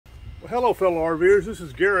Hello fellow RVers, this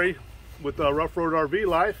is Gary with Rough Road RV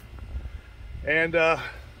Life, and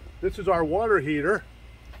this is our water heater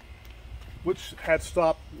which had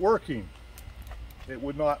stopped working. It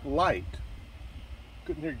would not light.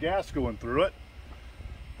 Couldn't hear gas going through it.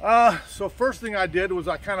 So first thing I did was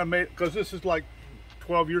I kind of made, because this is like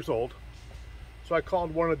 12 years old, so I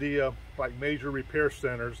called one of the like major repair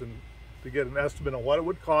centers and to get an estimate on what it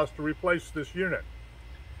would cost to replace this unit.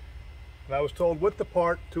 And I was told with the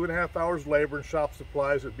part, 2.5 hours labor and shop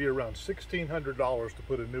supplies, it'd be around $1,600 to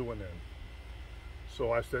put a new one in.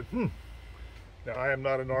 So I said, now I am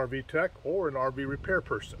not an RV tech or an RV repair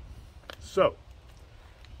person. So,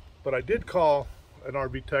 but I did call an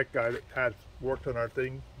RV tech guy that had worked on our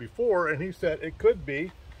thing before, and he said it could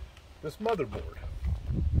be this motherboard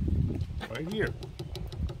right here.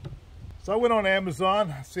 So I went on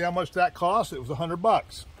Amazon, see how much that cost. It was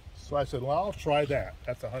 $100. So I said, well, I'll try that.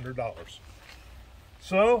 That's $100.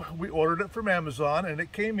 So we ordered it from Amazon, and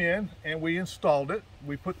it came in, and we installed it.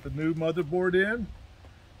 We put the new motherboard in.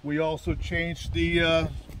 We also changed the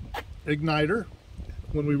igniter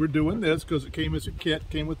when we were doing this, because it came as a kit,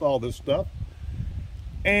 came with all this stuff.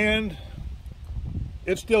 And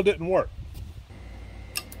it still didn't work.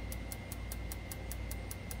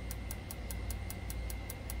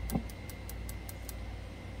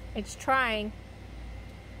 It's trying.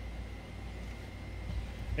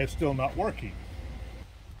 It's still not working.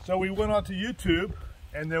 So we went onto YouTube,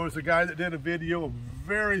 and there was a guy that did a video, a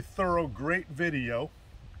very thorough, great video.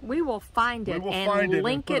 We will find it and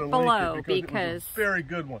link it below because it was a very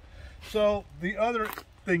good one. So the other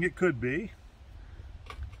thing it could be,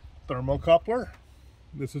 thermocoupler.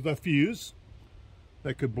 This is a fuse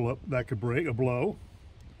that could break a blow,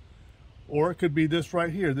 or it could be this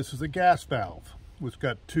right here. This is a gas valve, which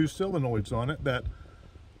got 2 solenoids on it that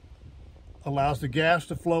allows the gas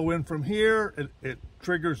to flow in from here. It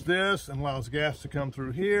triggers this and allows gas to come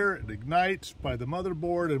through here. It ignites by the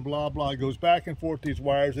motherboard and blah blah. It goes back and forth these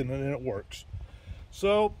wires, and then it works.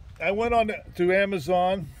 So I went on to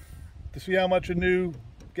Amazon to see how much a new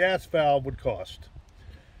gas valve would cost.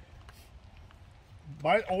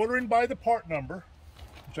 By ordering by the part number,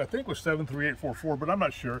 which I think was 73844, but I'm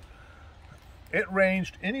not sure, it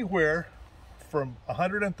ranged anywhere from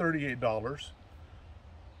 $138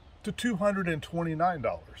 to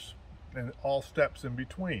 $229, and all steps in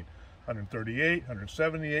between. 138,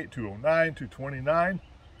 178, 209, 229.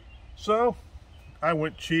 So I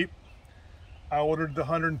went cheap. I ordered the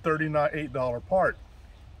 $138 part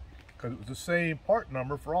because it was the same part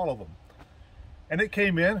number for all of them, and it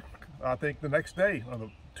came in, I think, the next day,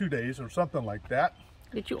 or 2 days, or something like that.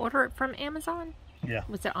 Did you order it from Amazon? Yeah.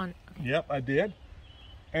 Was it on? Okay. Yep, I did.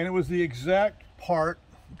 And it was the exact part,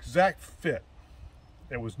 exact fit.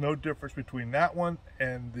 There was no difference between that one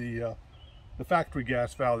and the factory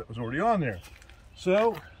gas valve that was already on there.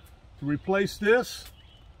 So to replace this,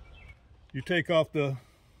 you take off the,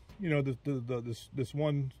 this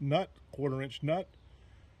one nut, 1/4-inch nut,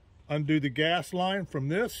 undo the gas line from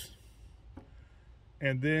this,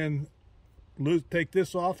 and then take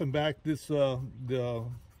this off and back this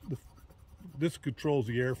this controls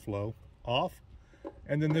the airflow off,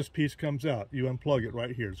 and then this piece comes out. You unplug it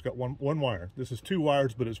right here. It's got one wire. This is 2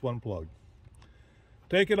 wires, but it's 1 plug.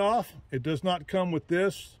 Take it off. It does not come with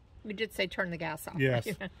this. We did say turn the gas off. Yes.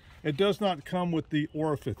 It does not come with the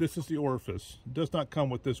orifice. This is the orifice. It does not come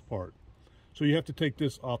with this part. So you have to take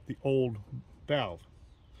this off the old valve.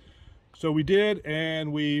 So we did,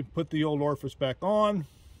 and we put the old orifice back on.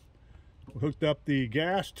 We hooked up the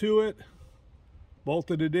gas to it,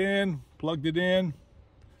 bolted it in, plugged it in,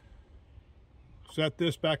 set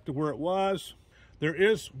this back to where it was. There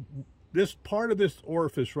is this part of this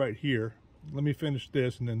orifice right here. Let me finish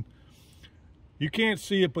this, and then you can't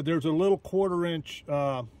see it, but there's a little 1/4-inch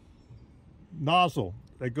nozzle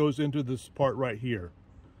that goes into this part right here,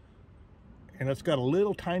 and it's got a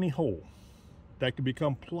little tiny hole that can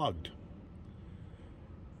become plugged,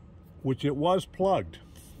 which it was plugged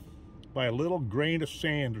by a little grain of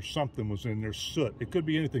sand or something was in there, soot. It could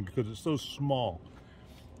be anything because it's so small.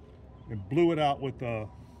 It blew it out with the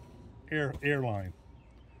airline,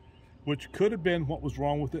 which could have been what was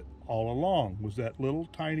wrong with it all along, was that little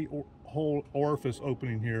tiny hole orifice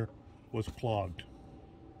opening here was clogged.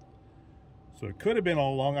 So it could have been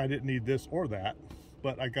all along I didn't need this or that,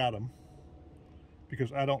 but I got them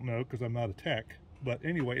because I don't know, because I'm not a tech. But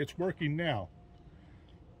anyway, it's working now.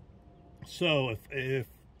 So if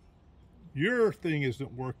your thing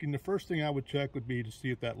isn't working, the first thing I would check would be to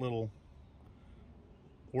see if that little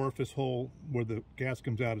orifice hole where the gas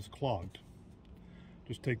comes out is clogged.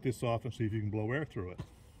 Just take this off and see if you can blow air through it.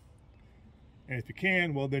 And if you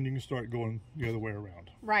can, well, then you can start going the other way around.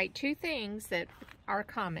 Right. Two things that are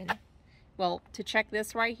common. Well, to check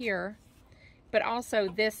this right here, but also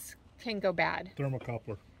this can go bad.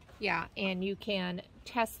 Thermocoupler. Yeah, and you can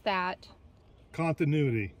test that.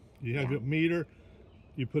 Continuity. You have your meter,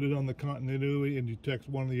 you put it on the continuity, and you text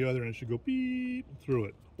one or the other, and it should go beep through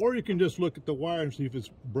it. Or you can just look at the wire and see if it's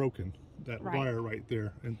broken. That wire right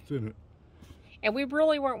there, and it's in it. And we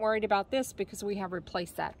really weren't worried about this because we have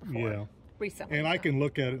replaced that before. Recently. And I can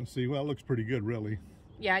look at it and see, well, it looks pretty good, really.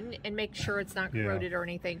 Yeah, and make sure it's not corroded or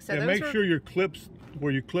anything. So and make sure your clips,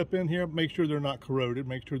 where you clip in here, make sure they're not corroded.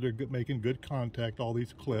 Make sure they're making good contact, all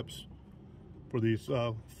these clips, for these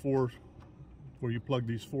four, where you plug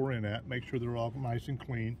these four in at. Make sure they're all nice and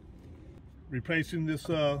clean. Replacing this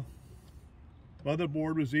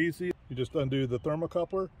motherboard was easy. You just undo the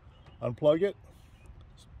thermocoupler, unplug it,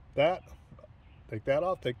 take that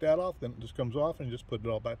off, then it just comes off, and you just put it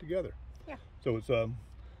all back together. Yeah. So it's 2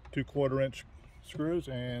 1/4-inch screws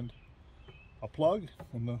and a plug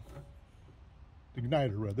and the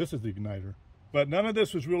igniter. Rather, this is the igniter. But none of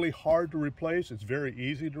this was really hard to replace. It's very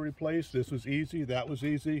easy to replace. This was easy, that was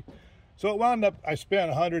easy. So it wound up, I spent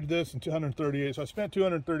 100 of this and 238. So I spent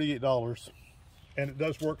 $238, and it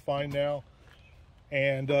does work fine now.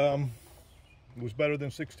 And it was better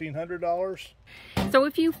than $1,600. So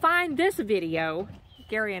if you find this video,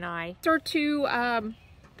 Gary and I are two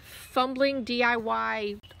fumbling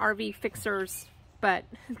DIY RV fixers, but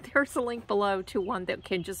there's a link below to one that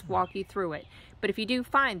can just walk you through it. But if you do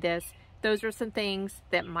find this, those are some things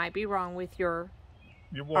that might be wrong with your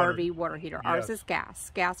RV water heater. Ours is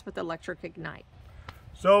gas with electric ignite.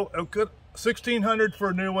 So a good $1,600 for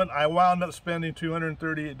a new one. I wound up spending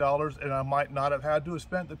 $238, and I might not have had to have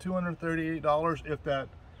spent the $238 if that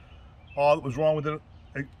all that was wrong with it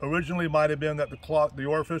originally might have been that the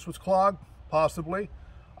orifice was clogged, possibly.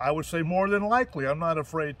 I would say more than likely. I'm not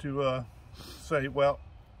afraid to say, well,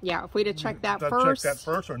 yeah, if we'd have checked that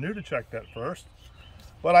first, or knew to check that first.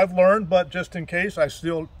 But I've learned, but just in case, I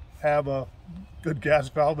still have a good gas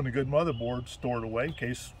valve and a good motherboard stored away in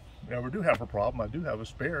case we ever do have a problem. I do have a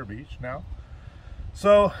spare of each now.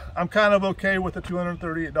 So I'm kind of okay with the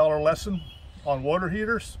 $238 lesson on water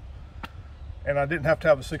heaters. And I didn't have to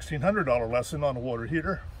have a $1,600 lesson on a water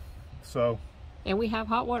heater. So. And we have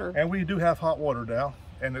hot water. And we do have hot water now,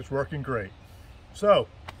 and it's working great. So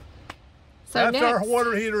that's next, our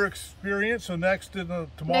water heater experience. So next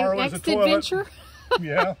tomorrow is a toilet. Adventure.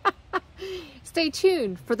 Yeah. Stay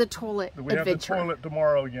tuned for the toilet adventure. We have the toilet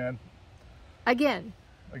tomorrow again. Again,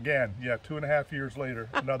 yeah, 2.5 years later,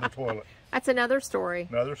 another toilet. That's another story.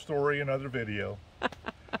 Another story, another video.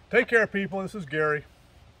 Take care, people. This is Gary.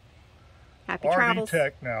 Happy RV travels.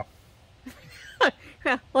 Tech now.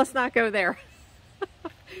 Let's not go there.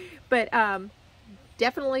 But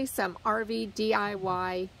definitely some RV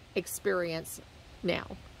DIY experience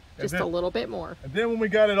now. Just a little bit more. And then when we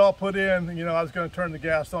got it all put in, you know, I was going to turn the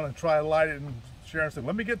gas on and try to light it, and Sharon said,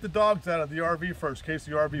 let me get the dogs out of the RV first in case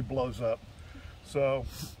the RV blows up. So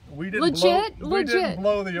we didn't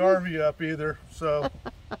blow the RV up either, so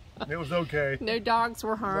it was okay. No dogs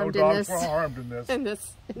were harmed in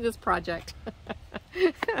this project.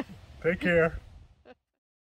 Take care.